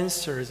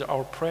answers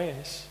our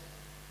prayers.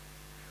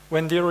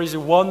 When there is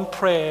one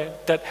prayer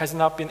that has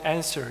not been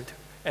answered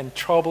and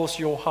troubles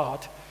your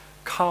heart,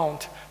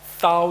 count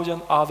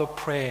 1,000 other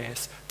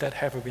prayers that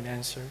have been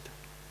answered.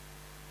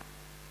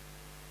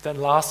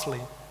 Then lastly,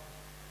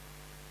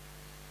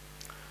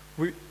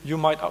 you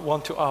might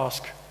want to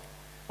ask,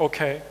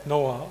 okay,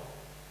 Noah,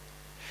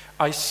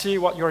 I see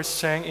what you're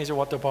saying is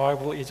what the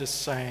Bible is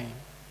saying,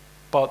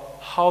 but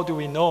how do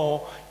we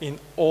know in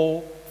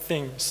all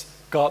things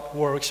God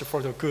works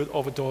for the good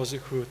of those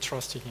who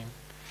trust in Him?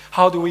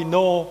 How do we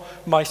know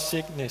my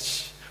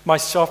sickness, my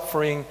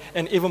suffering,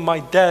 and even my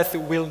death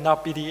will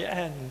not be the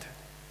end?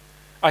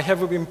 I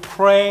have been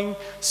praying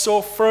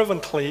so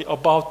fervently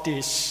about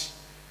this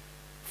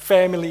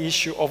family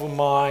issue of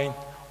mine,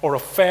 or a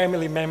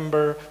family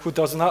member who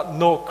does not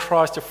know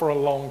Christ for a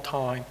long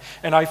time,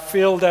 and I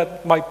feel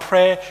that my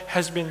prayer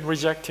has been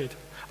rejected.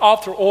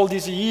 After all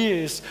these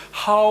years,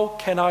 how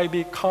can I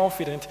be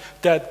confident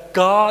that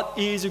God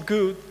is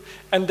good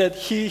and that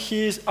He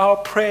hears our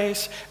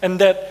prayers and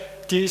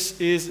that this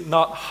is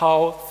not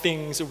how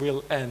things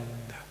will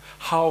end?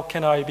 How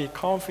can I be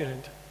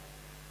confident?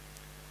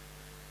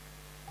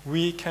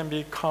 We can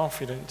be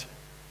confident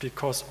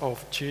because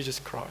of Jesus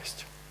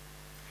Christ.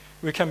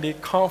 We can be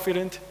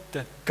confident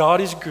that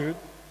God is good.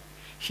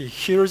 He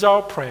hears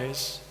our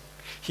prayers.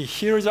 He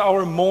hears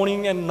our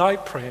morning and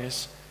night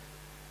prayers.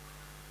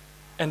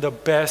 And the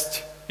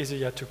best is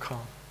yet to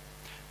come.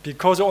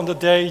 Because on the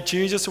day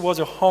Jesus was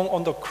hung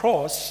on the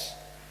cross,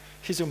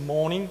 His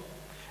morning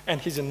and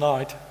His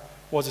night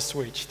was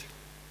switched.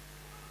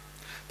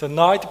 The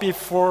night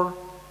before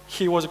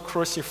He was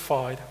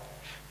crucified,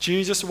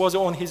 Jesus was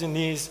on His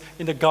knees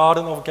in the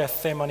Garden of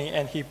Gethsemane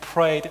and He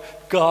prayed,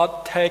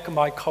 God, take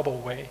my cup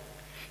away.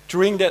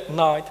 During that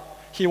night,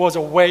 He was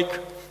awake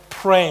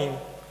praying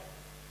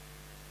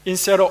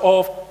instead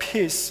of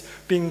peace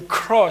being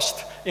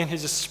crushed in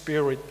His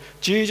spirit.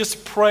 Jesus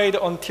prayed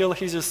until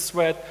His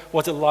sweat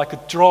was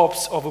like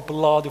drops of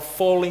blood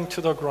falling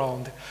to the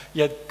ground.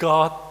 Yet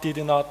God did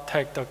not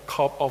take the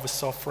cup of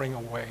suffering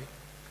away.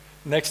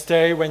 Next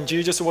day, when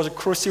Jesus was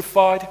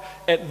crucified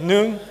at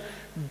noon,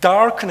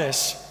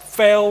 darkness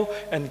fell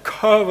and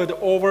covered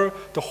over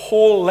the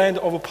whole land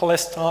of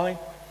Palestine,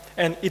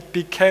 and it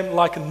became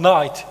like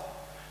night.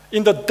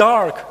 In the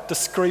dark, the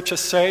scripture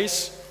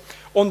says,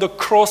 On the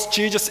cross,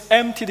 Jesus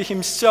emptied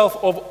himself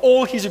of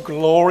all his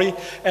glory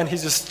and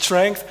his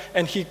strength,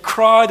 and he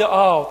cried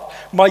out,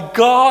 my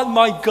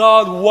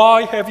God,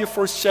 why have you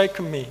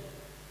forsaken me?"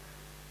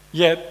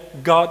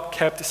 Yet God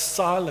kept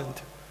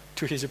silent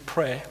to his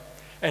prayer,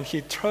 and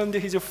he turned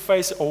his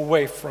face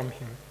away from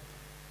him.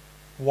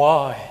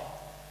 Why?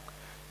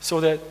 So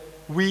that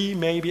we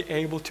may be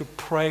able to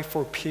pray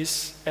for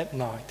peace at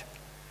night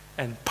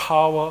and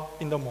power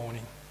in the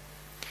morning,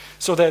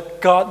 so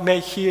that God may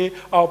hear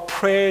our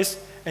prayers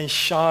and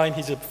shine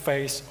his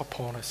face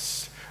upon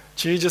us.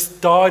 Jesus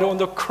died on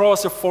the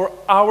cross for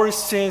our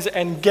sins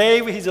and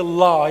gave his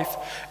life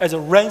as a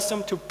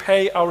ransom to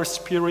pay our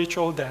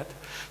spiritual debt,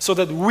 so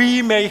that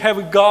we may have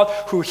a God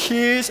who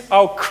hears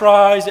our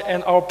cries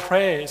and our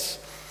prayers.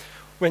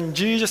 When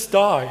Jesus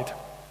died,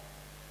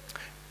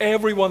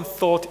 everyone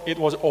thought it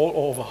was all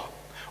over.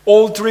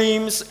 All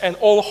dreams and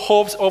all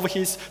hopes of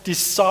his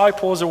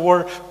disciples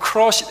were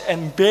crushed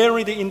and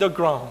buried in the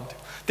ground.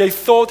 They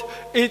thought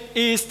it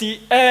is the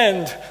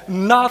end.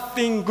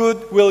 Nothing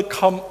good will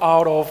come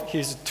out of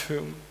his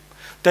tomb.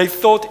 They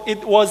thought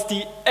it was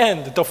the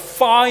end, the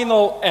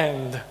final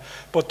end.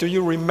 But do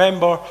you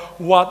remember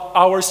what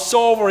our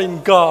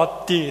sovereign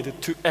God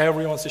did to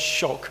everyone's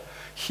shock?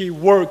 He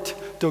worked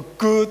the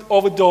good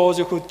of those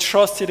who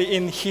trusted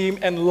in him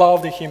and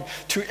loved him.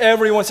 To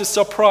everyone's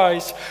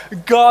surprise,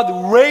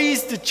 God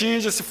raised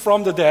Jesus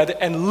from the dead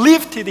and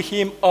lifted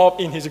him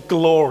up in his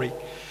glory.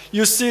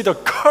 You see, the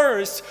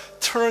curse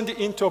turned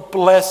into a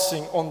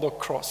blessing on the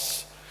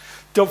cross.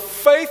 The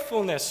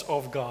faithfulness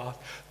of God,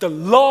 the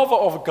love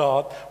of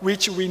God,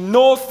 which we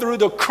know through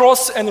the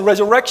cross and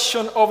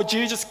resurrection of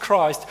Jesus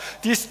Christ,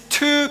 these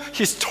two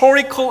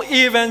historical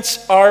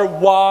events are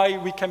why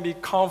we can be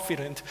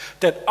confident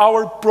that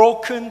our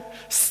broken,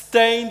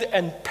 stained,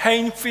 and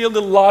pain-filled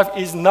life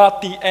is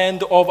not the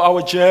end of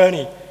our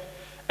journey.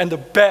 And the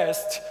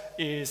best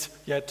is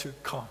yet to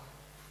come.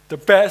 The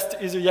best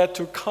is yet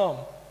to come.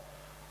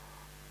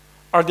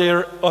 Are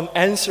there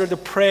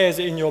unanswered prayers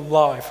in your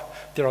life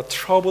that are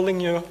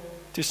troubling you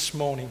this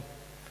morning?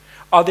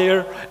 Are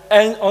there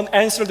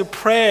unanswered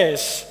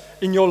prayers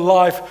in your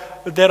life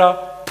that are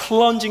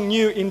plunging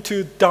you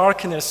into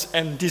darkness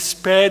and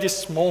despair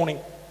this morning?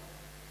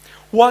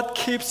 What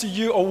keeps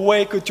you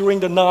awake during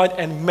the night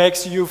and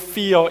makes you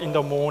fear in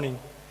the morning?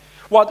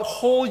 What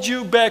holds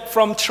you back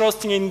from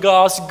trusting in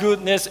God's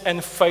goodness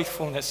and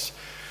faithfulness?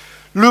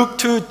 Look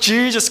to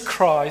Jesus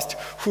Christ,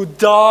 who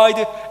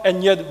died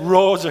and yet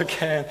rose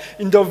again.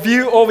 In the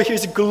view of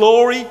his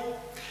glory,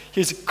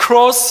 his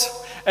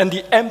cross, and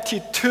the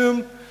empty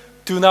tomb,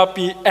 do not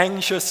be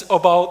anxious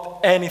about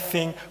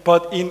anything,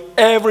 but in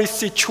every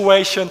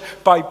situation,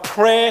 by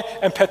prayer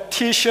and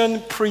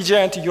petition,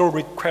 present your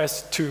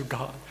requests to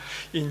God.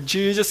 In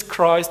Jesus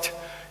Christ,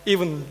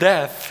 even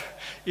death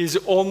is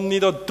only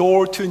the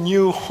door to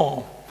new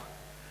home.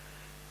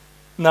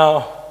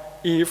 Now,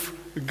 if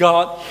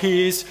God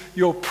hears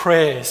your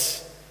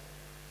prayers,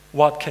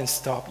 what can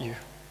stop you?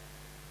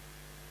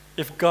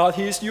 If God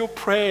hears your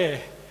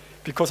prayer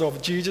because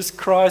of Jesus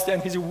Christ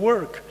and his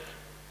work,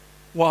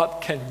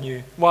 what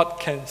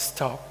can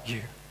stop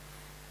you?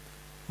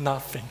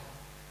 Nothing.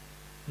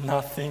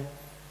 Nothing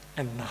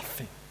and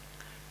nothing.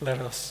 Let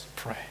us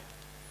pray.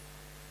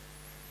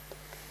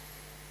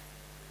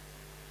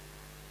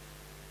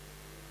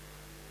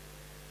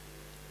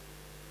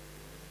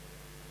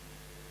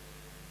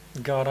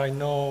 God, I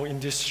know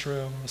in this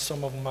room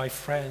some of my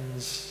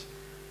friends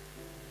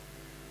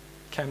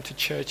came to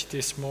church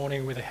this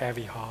morning with a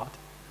heavy heart.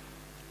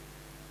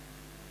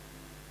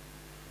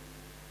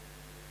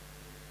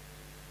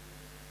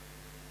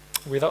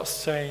 Without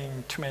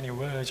saying too many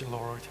words,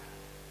 Lord,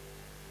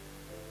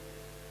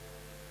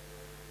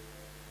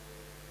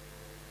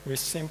 we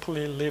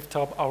simply lift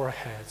up our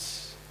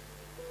heads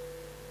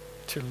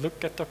to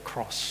look at the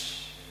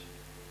cross,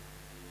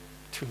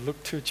 to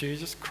look to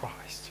Jesus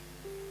Christ.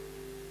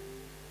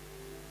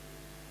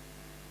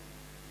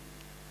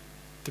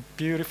 The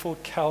beautiful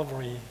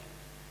Calvary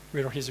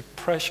where his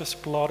precious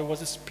blood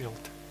was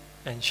spilled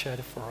and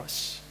shed for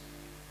us.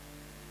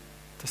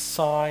 The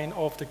sign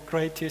of the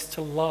greatest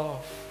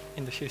love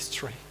in the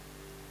history.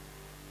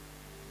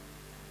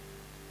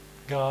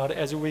 God,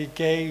 as we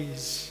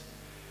gaze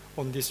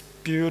on this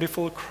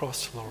beautiful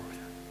cross, Lord,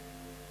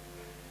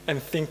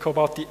 and think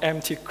about the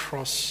empty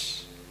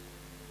cross,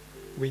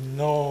 we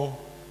know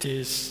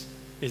this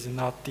is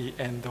not the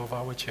end of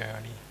our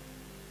journey.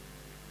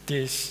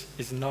 This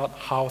is not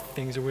how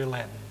things will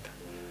end,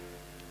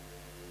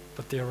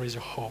 but there is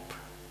hope.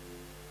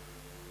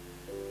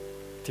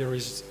 There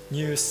is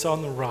new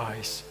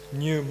sunrise,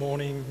 new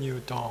morning, new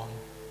dawn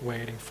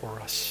waiting for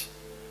us.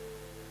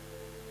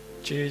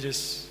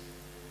 Jesus,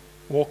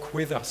 walk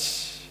with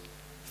us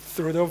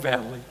through the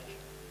valley,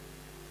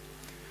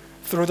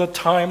 through the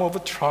time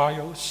of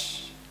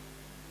trials,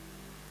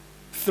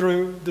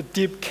 through the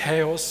deep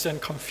chaos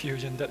and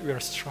confusion that we are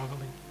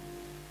struggling.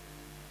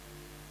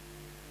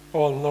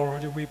 Oh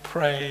Lord, we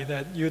pray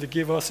that you'd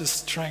give us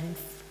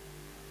strength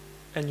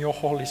and your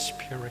Holy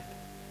Spirit,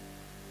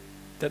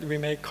 that we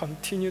may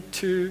continue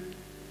to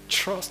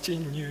trust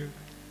in you,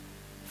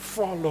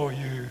 follow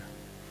you,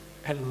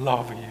 and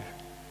love you.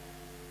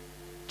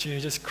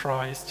 Jesus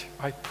Christ,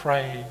 I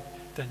pray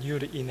that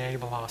you'd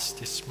enable us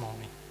this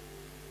morning.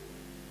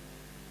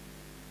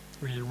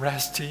 We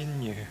rest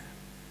in you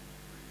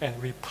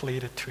and we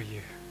plead to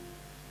you.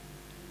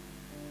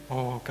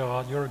 Oh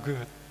God, you're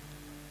good.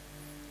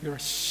 You're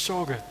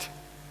so good.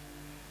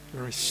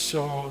 You're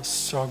so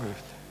good.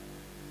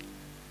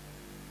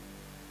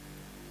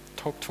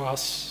 Talk to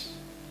us.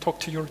 Talk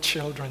to your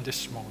children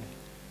this morning.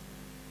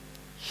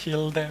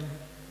 Heal them,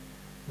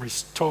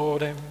 restore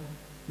them,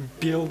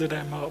 build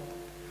them up,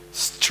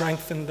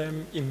 strengthen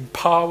them,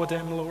 empower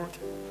them, Lord.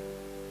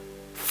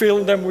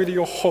 Fill them with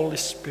your Holy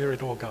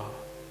Spirit, oh God.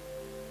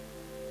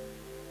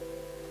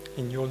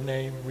 In your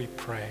name we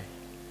pray.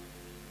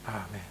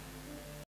 Amen.